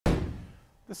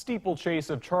The Steeplechase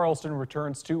of Charleston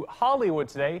returns to Hollywood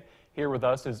today. Here with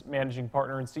us is Managing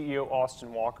Partner and CEO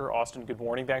Austin Walker. Austin, good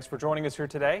morning. Thanks for joining us here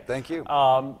today. Thank you.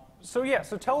 So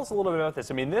tell us a little bit about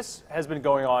this. I mean, this has been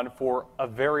going on for a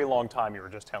very long time, you were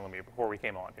just telling me before we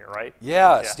came on here, right?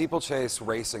 Yeah, steeplechase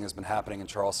racing has been happening in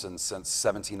Charleston since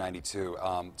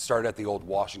 1792. Started at the old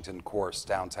Washington course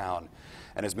downtown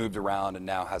and has moved around and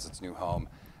now has its new home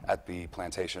at the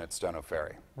plantation at Stono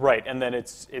Ferry. Right, and then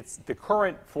it's the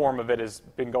current form of it has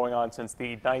been going on since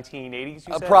the 1980s, you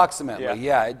said? Approximately,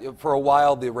 yeah. For a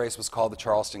while, the race was called the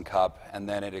Charleston Cup, and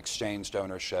then it exchanged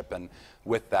ownership, and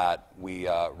with that, we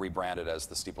rebranded as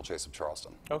the Steeplechase of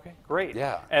Charleston. Okay, great.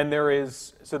 Yeah. And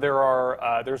there's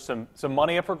some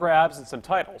money up for grabs and some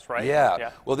titles, right?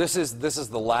 Yeah. Well, this is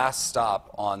the last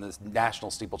stop on this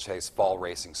National Steeplechase Fall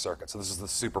Racing Circuit. So this is the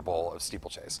Super Bowl of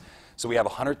steeplechase. So we have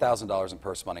 $100,000 in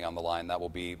purse money on the line that will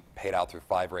be paid out through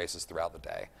 5 races throughout the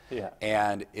day. Yeah.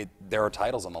 And there are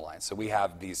titles on the line. So we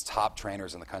have these top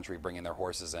trainers in the country bringing their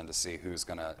horses in to see who's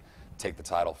going to take the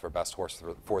title for best horse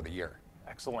for the year.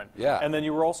 Excellent. Yeah. And then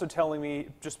you were also telling me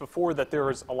just before that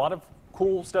there is a lot of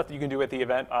cool stuff that you can do at the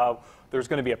event. There's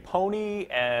going to be a pony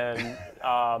and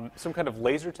some kind of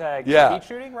laser tag speed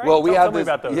shooting, right? Well, tell me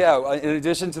about those. Yeah, in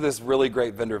addition to this really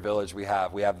great vendor village we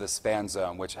have this fan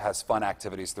zone, which has fun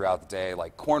activities throughout the day,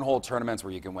 like cornhole tournaments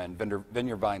where you can win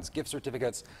Vineyard Vines gift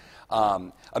certificates,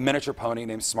 a miniature pony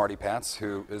named Smarty Pants,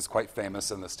 who is quite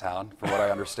famous in this town, from what I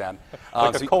understand.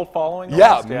 Like a cult following?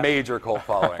 Yeah, major cult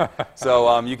following.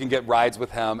 So you can get rides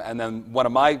with him, and then one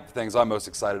of my things I'm most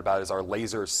excited about is our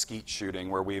laser skeet shooting,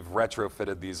 where we've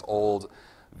retrofitted these old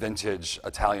vintage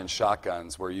Italian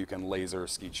shotguns where you can laser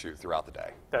skeet shoot throughout the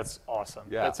day. That's awesome.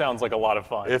 Yeah. That sounds like a lot of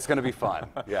fun. It's going to be fun,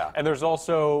 yeah. And there's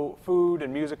also food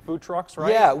and music, food trucks,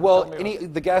 right? Yeah, well,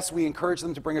 the guests, we encourage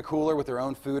them to bring a cooler with their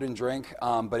own food and drink,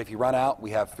 but if you run out, we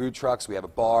have food trucks, we have a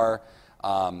bar,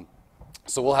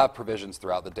 so we'll have provisions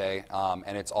throughout the day,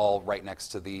 and it's all right next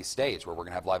to the stage where we're going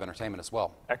to have live entertainment as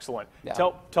well. Excellent. Yeah.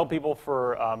 Tell people,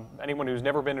 for anyone who's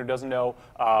never been or doesn't know,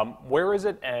 where is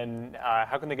it and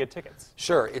how can they get tickets?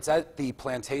 Sure. It's at the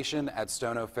plantation at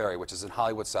Stono Ferry, which is in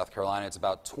Hollywood, South Carolina. It's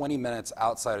about 20 minutes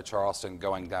outside of Charleston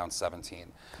going down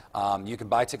 17. You can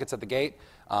buy tickets at the gate,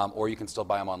 or you can still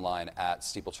buy them online at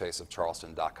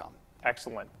steeplechaseofcharleston.com.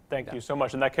 Excellent. Thank you so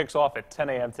much. And that kicks off at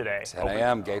 10 a.m. today. 10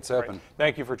 a.m. Gates open.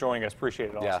 Thank you for joining us. Appreciate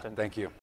it, Austin. Yeah, thank you.